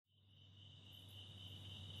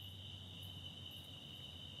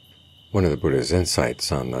one of the Buddha's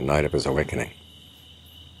insights on the night of his awakening.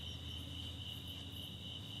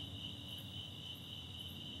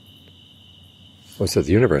 Was that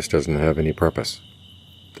the universe doesn't have any purpose,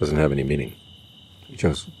 doesn't have any meaning. It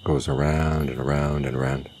just goes around and around and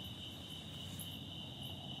around.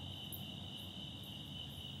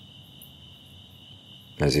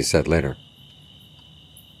 As he said later,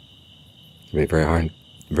 it would be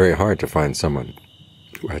very hard to find someone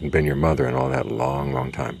who hadn't been your mother in all that long,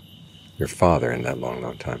 long time, your father in that long,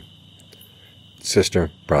 long time,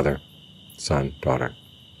 sister, brother, son, daughter.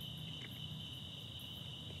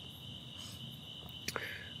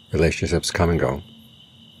 Relationships come and go.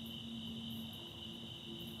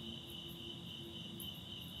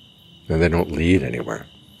 And they don't lead anywhere.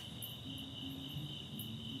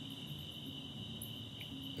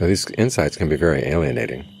 Now, these insights can be very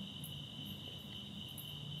alienating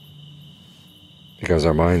because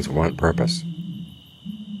our minds want purpose.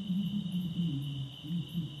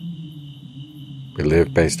 We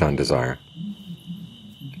live based on desire.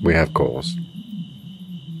 We have goals.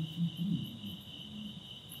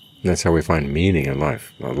 And that's how we find meaning in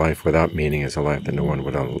life. A life without meaning is a life that no one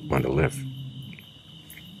would want to live.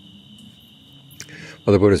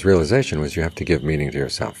 Well, the Buddha's realization was you have to give meaning to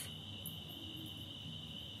yourself.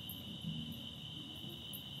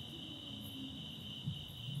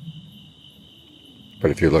 But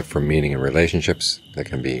if you look for meaning in relationships, that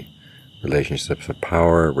can be relationships of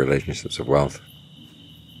power, relationships of wealth,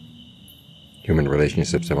 human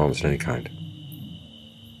relationships of almost any kind,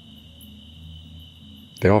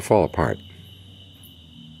 they all fall apart.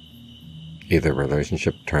 Either a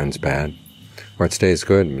relationship turns bad, or it stays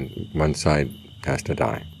good and one side has to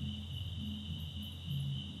die.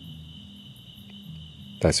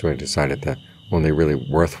 That's why I decided the only really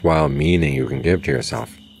worthwhile meaning you can give to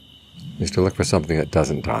yourself is to look for something that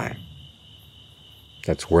doesn't die,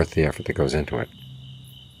 that's worth the effort that goes into it.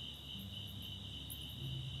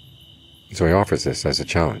 So he offers this as a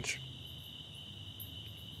challenge.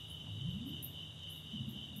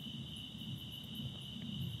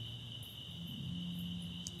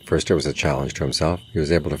 First it was a challenge to himself. He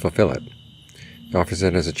was able to fulfill it. He offers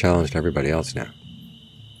it as a challenge to everybody else now.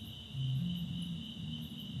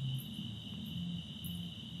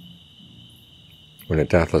 When a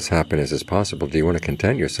deathless happiness is possible, do you want to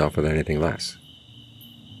content yourself with anything less?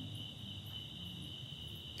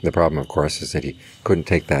 The problem, of course, is that he couldn't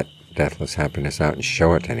take that deathless happiness out and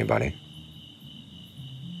show it to anybody.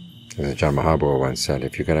 As Ajahn Mahabua once said,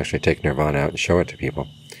 if you could actually take nirvana out and show it to people,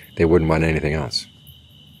 they wouldn't want anything else.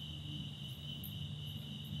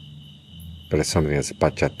 But it's something that's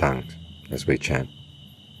bachatang, as we chant.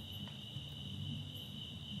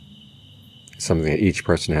 It's something that each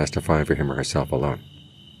person has to find for him or herself alone.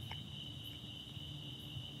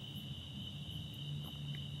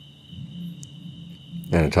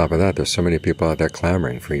 And on top of that, there's so many people out there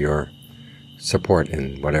clamoring for your support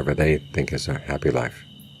in whatever they think is a happy life.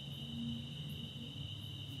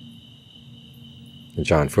 And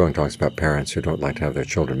John Fuang talks about parents who don't like to have their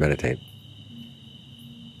children meditate.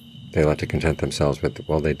 They like to content themselves with,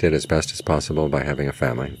 well, they did as best as possible by having a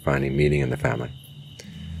family, finding meaning in the family.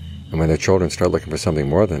 And when their children start looking for something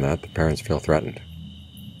more than that, the parents feel threatened.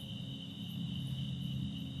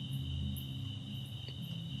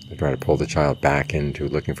 They try to pull the child back into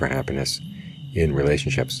looking for happiness in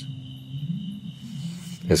relationships.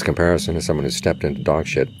 His comparison is someone who stepped into dog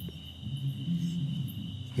shit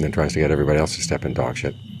and then tries to get everybody else to step in dog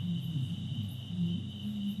shit.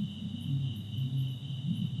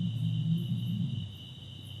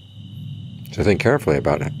 So think carefully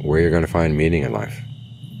about where you're going to find meaning in life,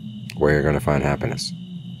 where you're going to find happiness.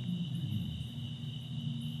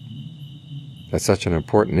 That's such an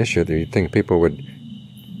important issue that you'd think people would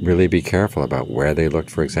really be careful about where they looked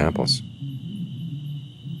for examples.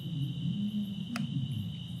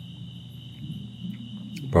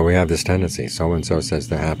 But we have this tendency, so-and-so says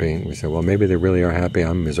they're happy, and we say, well, maybe they really are happy,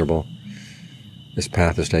 I'm miserable. This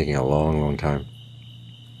path is taking a long, long time.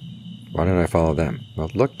 Why don't I follow them?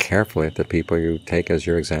 Well, look carefully at the people you take as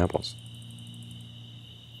your examples.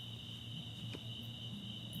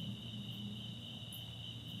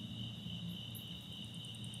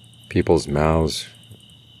 People's mouths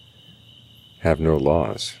have no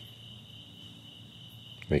laws.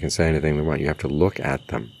 They can say anything they want. You have to look at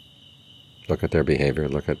them. Look at their behavior.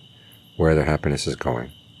 Look at where their happiness is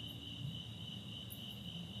going.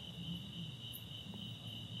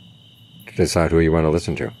 To decide who you want to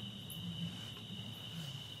listen to.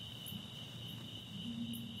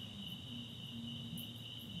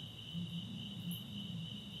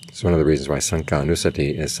 It's one of the reasons why Sankha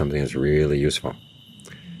Anusati is something that's really useful,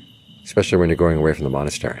 especially when you're going away from the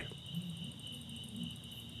monastery.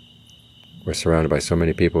 We're surrounded by so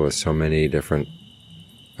many people with so many different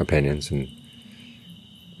opinions, and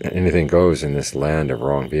anything goes in this land of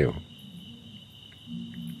wrong view.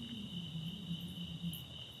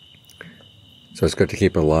 So it's good to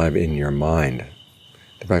keep alive in your mind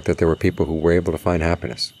the fact that there were people who were able to find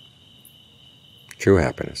happiness, true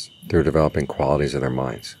happiness, through developing qualities of their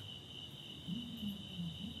minds.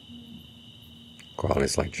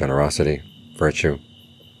 Qualities like generosity, virtue,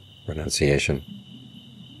 renunciation.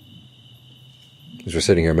 As we're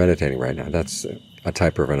sitting here meditating right now, that's a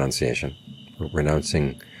type of renunciation. We're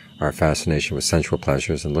renouncing our fascination with sensual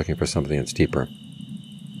pleasures and looking for something that's deeper.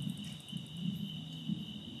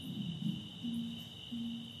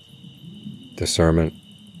 Discernment,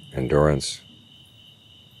 endurance,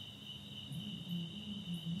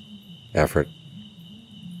 effort,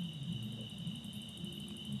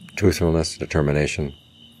 truthfulness, determination,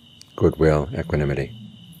 goodwill, equanimity.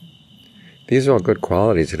 These are all good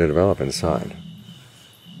qualities to develop inside.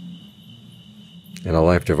 And a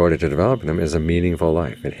life devoted to developing them is a meaningful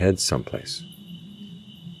life. It heads someplace.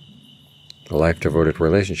 A life devoted to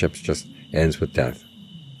relationships just ends with death.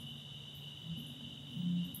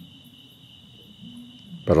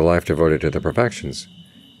 But a life devoted to the perfections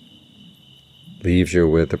leaves you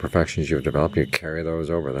with the perfections you've developed. You carry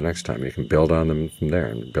those over the next time. You can build on them from there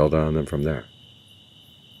and build on them from there.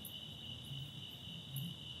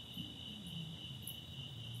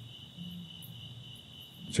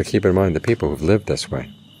 So keep in mind the people who've lived this way.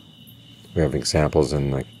 We have examples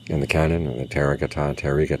in the canon, in the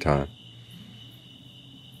Therigatha,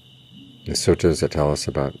 the suttas that tell us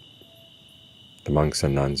about the monks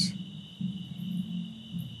and nuns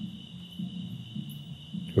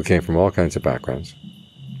who came from all kinds of backgrounds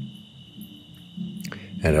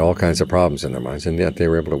and had all kinds of problems in their minds, and yet they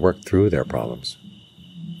were able to work through their problems.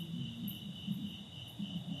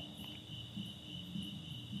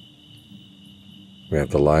 We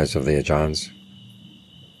have the lives of the Ajahns.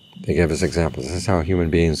 They give us examples. This is how human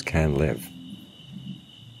beings can live.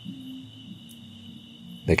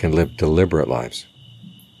 They can live deliberate lives.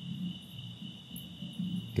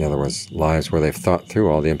 In other words, lives where they've thought through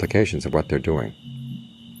all the implications of what they're doing,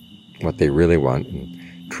 what they really want,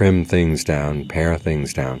 and trim things down, pare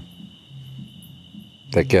things down,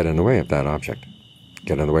 that get in the way of that object,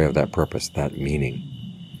 get in the way of that purpose, that meaning.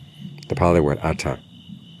 The Pali word atta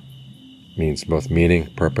means both meaning,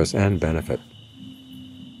 purpose, and benefit.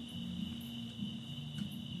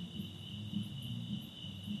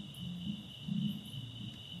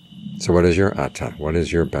 So what is your atta? What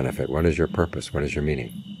is your benefit? What is your purpose? What is your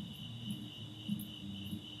meaning?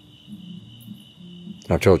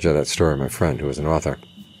 I've told you that story of my friend who was an author.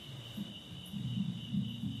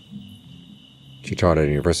 She taught at a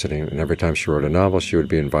university, and every time she wrote a novel, she would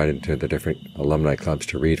be invited to the different alumni clubs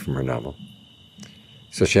to read from her novel.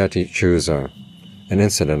 So she had to choose an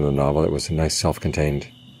incident in the novel. It was a nice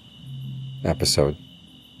self-contained episode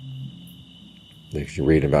that you could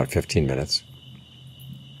read in about 15 minutes.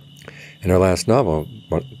 In her last novel,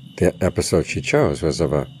 the episode she chose was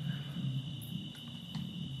of the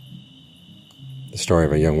story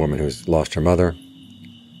of a young woman who's lost her mother.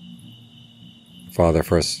 Father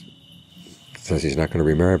first says he's not going to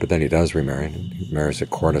remarry, but then he does remarry, and he marries a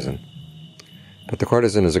courtesan. But the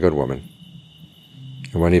courtesan is a good woman.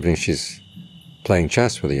 And one evening she's playing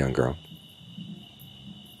chess with a young girl.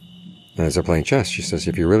 And as they're playing chess, she says,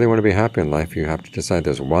 if you really want to be happy in life, you have to decide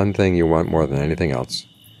there's one thing you want more than anything else.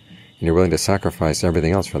 And you're willing to sacrifice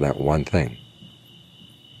everything else for that one thing.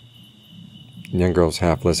 The young girl's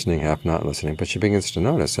half listening, half not listening, but she begins to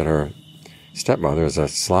notice that her stepmother is a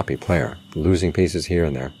sloppy player, losing pieces here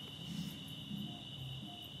and there.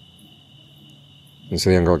 And so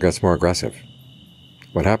the young girl gets more aggressive.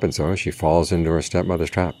 What happens, though, is she falls into her stepmother's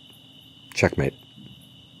trap. Checkmate.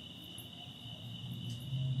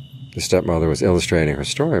 The stepmother was illustrating her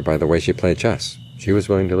story by the way she played chess. She was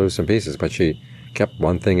willing to lose some pieces, but she kept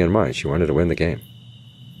one thing in mind. She wanted to win the game.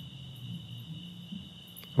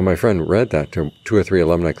 Well, my friend read that to 2 or 3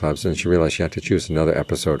 alumni clubs, and she realized she had to choose another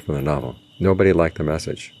episode from the novel. Nobody liked the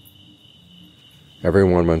message.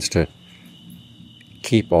 Everyone wants to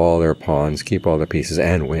keep all their pawns, keep all their pieces,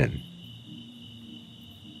 and win.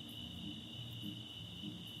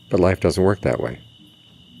 But life doesn't work that way.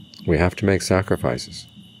 We have to make sacrifices.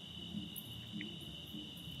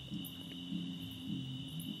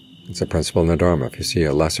 It's a principle in the Dharma. If you see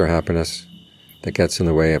a lesser happiness that gets in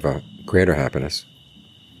the way of a greater happiness,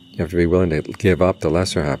 you have to be willing to give up the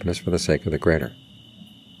lesser happiness for the sake of the greater.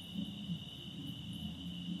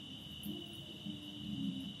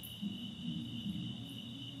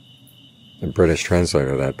 The British translator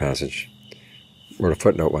of that passage wrote a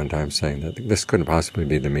footnote one time saying that this couldn't possibly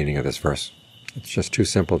be the meaning of this verse. It's just too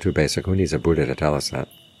simple, too basic. Who needs a Buddha to tell us that?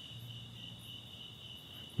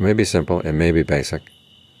 It may be simple, it may be basic,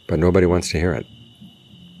 but nobody wants to hear it.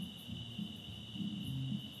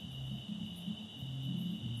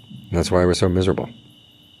 And that's why we're so miserable.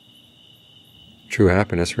 True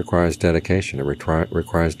happiness requires dedication. It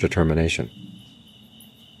requires determination.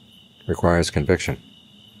 It requires conviction.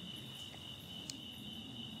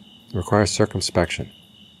 It requires circumspection.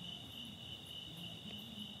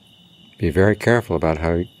 Be very careful about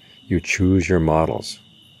how you choose your models.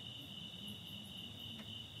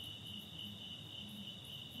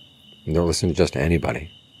 And don't listen to just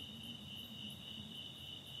anybody.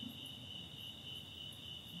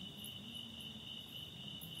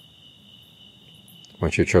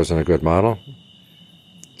 Once you've chosen a good model,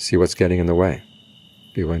 see what's getting in the way.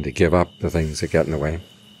 Be willing to give up the things that get in the way.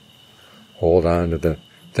 Hold on to the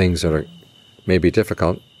things that are maybe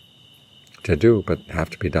difficult to do, but have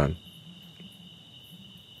to be done.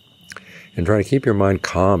 And try to keep your mind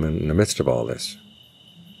calm in the midst of all this.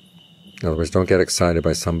 In other words, don't get excited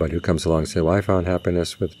by somebody who comes along and says, well, I found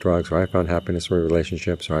happiness with drugs, or I found happiness with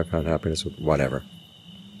relationships, or I found happiness with whatever.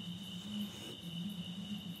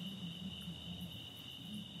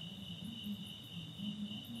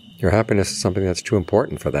 Your happiness is something that's too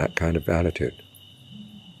important for that kind of attitude.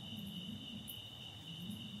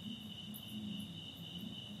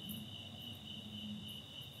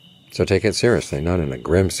 So take it seriously, not in a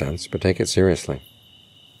grim sense, but take it seriously.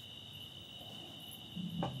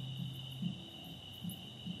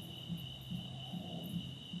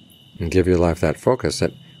 And give your life that focus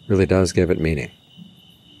that really does give it meaning.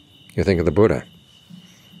 You think of the Buddha.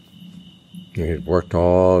 He had worked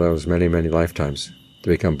all those many, many lifetimes to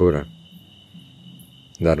become Buddha.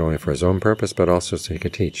 Not only for his own purpose, but also so he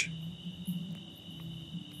could teach.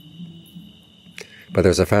 But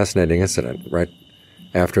there's a fascinating incident. Right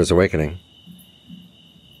after his awakening,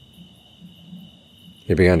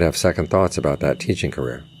 he began to have second thoughts about that teaching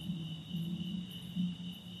career.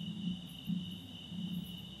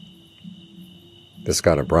 This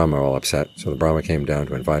got a Brahma all upset, so the Brahma came down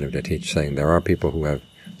to invite him to teach, saying, there are people who have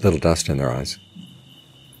little dust in their eyes.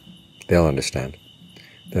 They'll understand.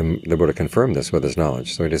 Then the Buddha confirmed this with his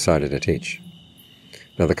knowledge, so he decided to teach.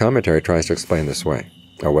 Now the commentary tries to explain this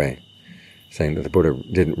away, saying that the Buddha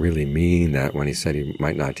didn't really mean that when he said he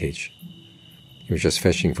might not teach. He was just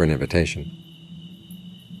fishing for an invitation.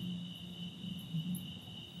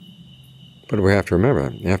 But we have to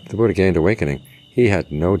remember, after the Buddha gained awakening, he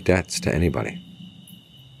had no debts to anybody.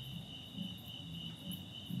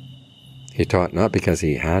 He taught not because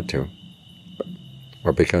he had to,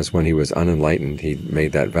 or because when he was unenlightened he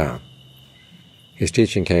made that vow. His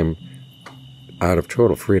teaching came out of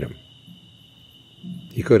total freedom.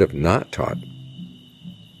 He could have not taught,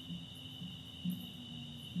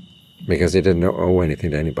 because he didn't owe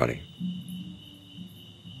anything to anybody.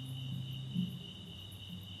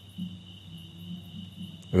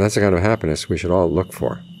 And that's the kind of happiness we should all look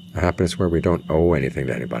for, a happiness where we don't owe anything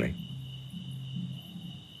to anybody.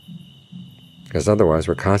 Because otherwise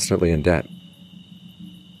we're constantly in debt.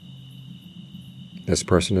 This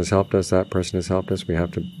person has helped us, that person has helped us. We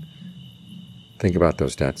have to think about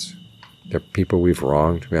those debts. There are people we've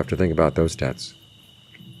wronged. We have to think about those debts.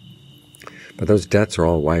 But those debts are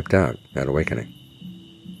all wiped out at awakening.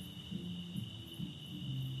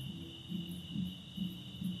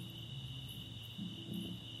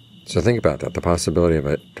 So think about that, the possibility of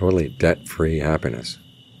a totally debt-free happiness.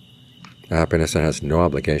 A happiness that has no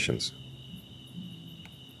obligations.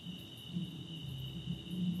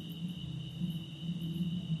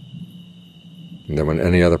 And then when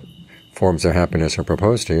any other forms of happiness are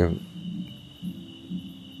proposed to you,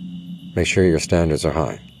 make sure your standards are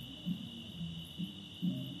high.